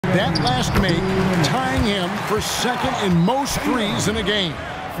That last make tying him for second in most threes in a game.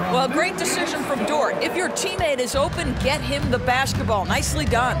 Well, great decision from Dort. If your teammate is open, get him the basketball. Nicely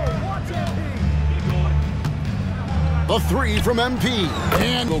done. The three from MP.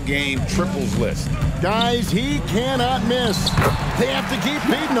 And game triples list. Guys, he cannot miss. They have to keep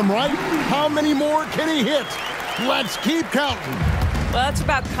beating him, right? How many more can he hit? Let's keep counting. Well, that's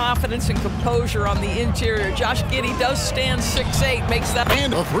about confidence and composure on the interior. Josh Giddey does stand 6'8", makes that.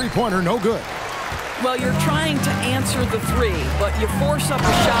 And a three-pointer, no good. Well, you're trying to answer the three, but you force up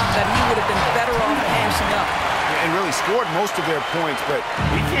a shot that he would have been better off passing up. And really scored most of their points, but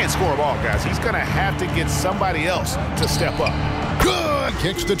he can't score them all, guys. He's going to have to get somebody else to step up. Good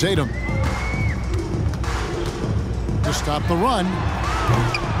kicks to Tatum. To stop the run.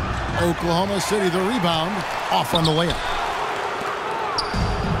 Oklahoma City the rebound. Off on the layup.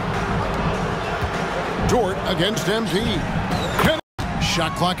 Dort against MP.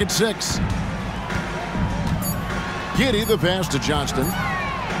 Shot clock at 6. Giddey the pass to Johnston.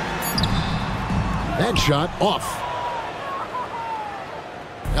 That shot off.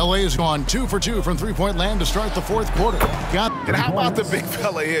 LA has gone 2 for 2 from three-point land to start the fourth quarter. And how about the big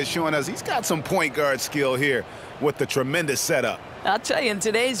fella here showing us he's got some point guard skill here with the tremendous setup. I'll tell you, in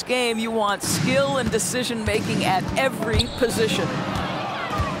today's game, you want skill and decision-making at every position.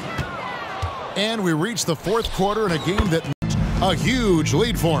 And we reach the fourth quarter in a game that a huge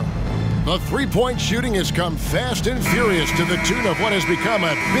lead for him. The three-point shooting has come fast and furious to the tune of what has become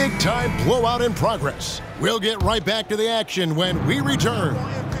a big-time blowout in progress. We'll get right back to the action when we return.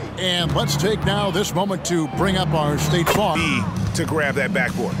 And let's take now this moment to bring up our State Farm. To grab that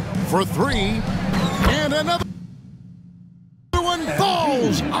backboard. For three. And another one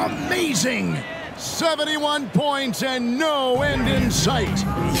falls. Amazing. 71 points and no end in sight.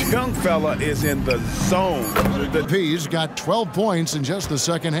 Young fella is in the zone. The P's got 12 points in just the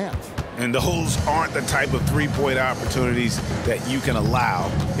second half. And those aren't the type of three-point opportunities that you can allow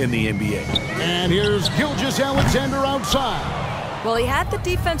in the NBA. And here's Gilgeous-Alexander outside. Well, he had the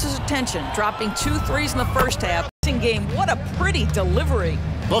defense's attention, dropping 2 threes in the first half. Game, what a pretty delivery.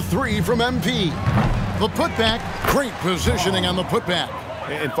 The three from MP. The putback, great positioning on the putback.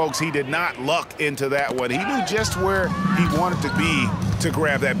 And folks, he did not luck into that one. He knew just where he wanted to be to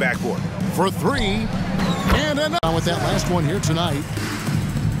grab that backboard. For three. And another with that last one here tonight.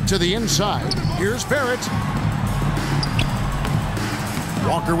 To the inside. Here's Barrett.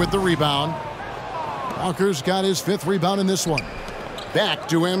 Walker with the rebound. Walker's got his 5th rebound in this one. Back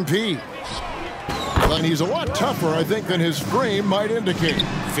to MP. And he's a lot tougher, I think, than his frame might indicate.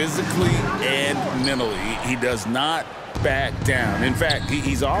 Physically and mentally, he does not back down. In fact,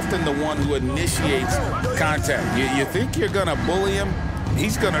 he's often the one who initiates contact. You think you're going to bully him?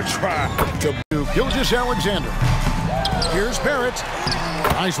 He's going to try to. Gilgeous-Alexander. Here's Barrett.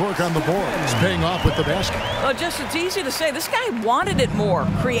 Nice work on the board. He's paying off with the basket. Well, it's easy to say. This guy wanted it more,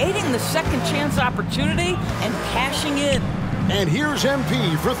 creating the second chance opportunity and cashing in. And here's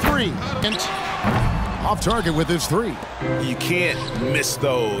MP for three. And off target with his 3. You can't miss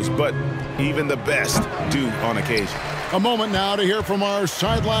those, but even the best do on occasion. A moment now to hear from our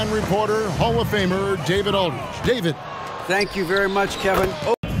sideline reporter, Hall of Famer David Aldridge. David. Thank you very much, Kevin.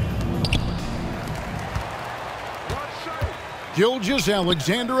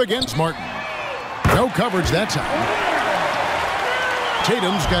 Gilgeous-Alexander against Martin. No coverage that time.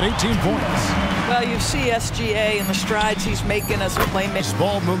 Tatum's got 18 points. Well, you see SGA and the strides he's making as a playmaker.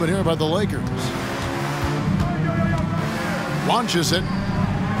 Ball movement here by the Lakers. Launches it.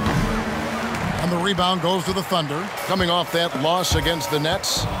 And the rebound goes to the Thunder. Coming off that loss against the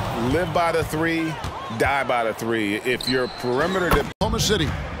Nets. Live by the 3, die by the 3. If your perimeter... Oklahoma City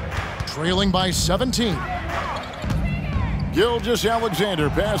trailing by 17. Gilgeous-Alexander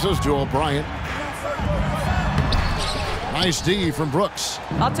passes to O'Brien. Nice D from Brooks.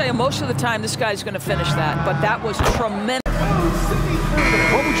 I'll tell you, most of the time this guy's going to finish that, but that was tremendous.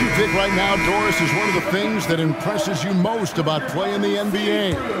 What would you think right now, Doris, is one of the things that impresses you most about playing the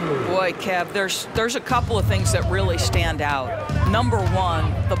NBA? Boy, Kev, there's a couple of things that really stand out. Number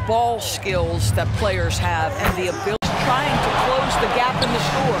one, the ball skills that players have and the ability trying to close the gap in the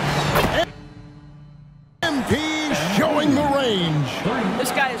score. MP showing the range.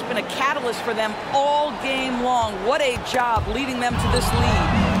 This guy has been a catalyst for them all game long. What a job leading them to this lead.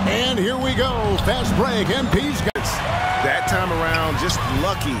 And here we go. Fast break. MP's got it. That time around, just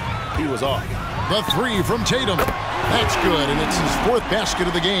lucky he was off. The 3 from Tatum. That's good, and it's his 4th basket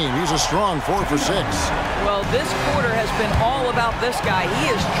of the game. He's a strong 4 for 6. Well, this quarter has been all about this guy.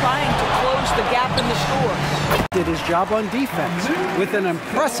 He is trying to close the gap in the score. Did his job on defense with an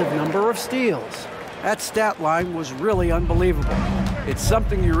impressive number of steals. That stat line was really unbelievable. It's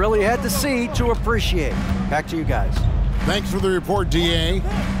something you really had to see to appreciate. Back to you guys. Thanks for the report, D.A.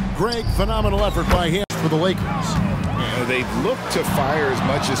 Greg, phenomenal effort by him for the Lakers. They've looked to fire as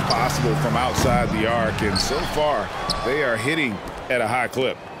much as possible from outside the arc, and so far they are hitting at a high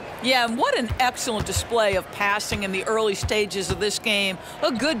clip. Yeah, and what an excellent display of passing in the early stages of this game.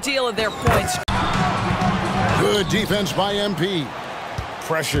 A good deal of their points. Good defense by MP.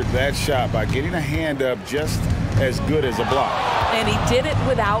 Pressured that shot by getting a hand up just as good as a block. And he did it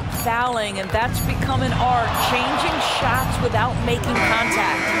without fouling, and that's become an art, changing shots without making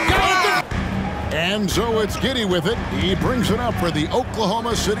contact. And so it's Giddey with it. He brings it up for the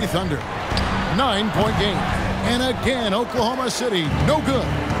Oklahoma City Thunder. 9-point game. And again, Oklahoma City, no good.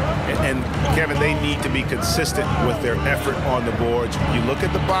 And Kevin, they need to be consistent with their effort on the boards. You look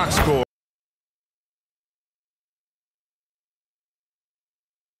at the box score.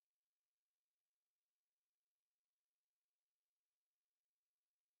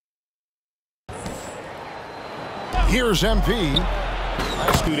 Here's MP.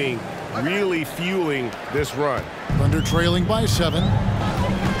 Shooting really fueling this run. Thunder trailing by 7.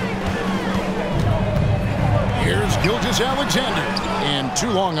 Here's Gilgeous-Alexander. And too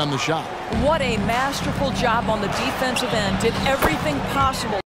long on the shot. What a masterful job on the defensive end. Did everything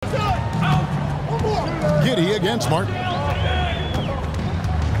possible. Giddey against Martin.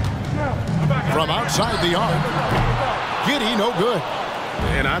 From outside the arc. Giddey, no good.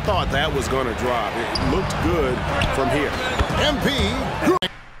 And I thought that was going to drop. It looked good from here. MP.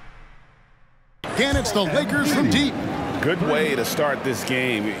 Again, it's the Lakers from deep. Good way to start this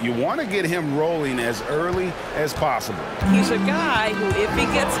game. You want to get him rolling as early as possible. He's a guy who, if he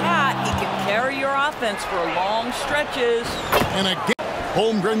gets hot, he can carry your offense for long stretches. And again,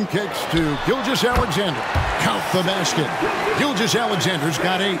 Holmgren kicks to Gilgeous-Alexander. Count the basket. Gilgeous-Alexander's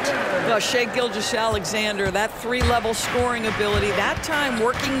got 8. Well, Shai Gilgeous-Alexander, that 3-level scoring ability, that time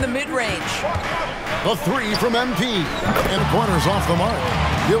working the mid-range. The 3 from MP. And corners off the mark.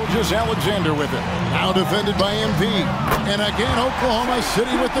 Gilgeous-Alexander with it. Now defended by MP. And again, Oklahoma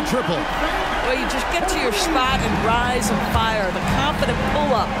City with the triple. Well, you just get to your spot and rise and fire. The confident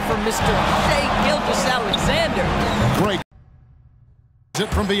pull-up from Mr. Shai Gilgeous-Alexander. Great. It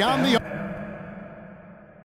from beyond the